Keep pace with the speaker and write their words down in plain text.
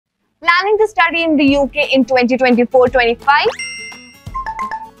Planning to study in the UK in 2024-25?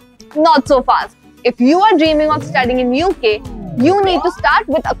 Not so fast. If you are dreaming of studying in UK, you need to start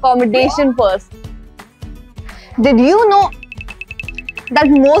with accommodation first. Did you know that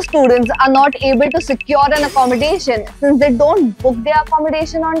most students are not able to secure an accommodation since they don't book their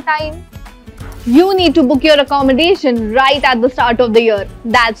accommodation on time? You need to book your accommodation right at the start of the year.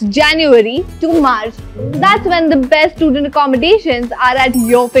 That's January to March. That's when the best student accommodations are at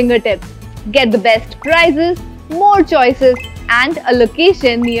your fingertips. Get the best prices, more choices, and a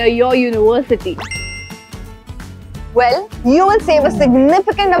location near your university. Well, you will save a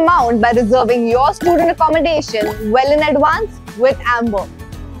significant amount by reserving your student accommodation well in advance with Amber.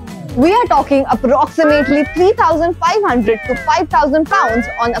 We are talking approximately 3,500 to 5,000 pounds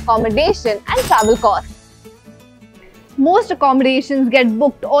on accommodation and travel costs. Most accommodations get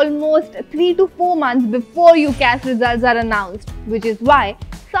booked almost 3 to 4 months before UCAS results are announced, which is why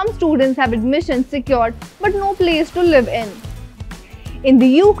some students have admissions secured but no place to live in. In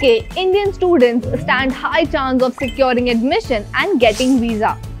the UK, Indian students stand high chance of securing admission and getting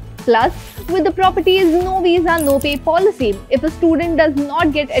visa. Plus, with the property's no visa, no pay policy, if a student does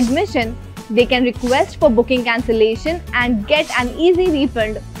not get admission, they can request for booking cancellation and get an easy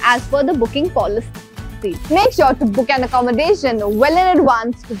refund as per the booking policy. Make sure to book an accommodation well in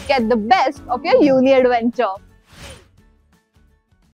advance to get the best of your uni adventure.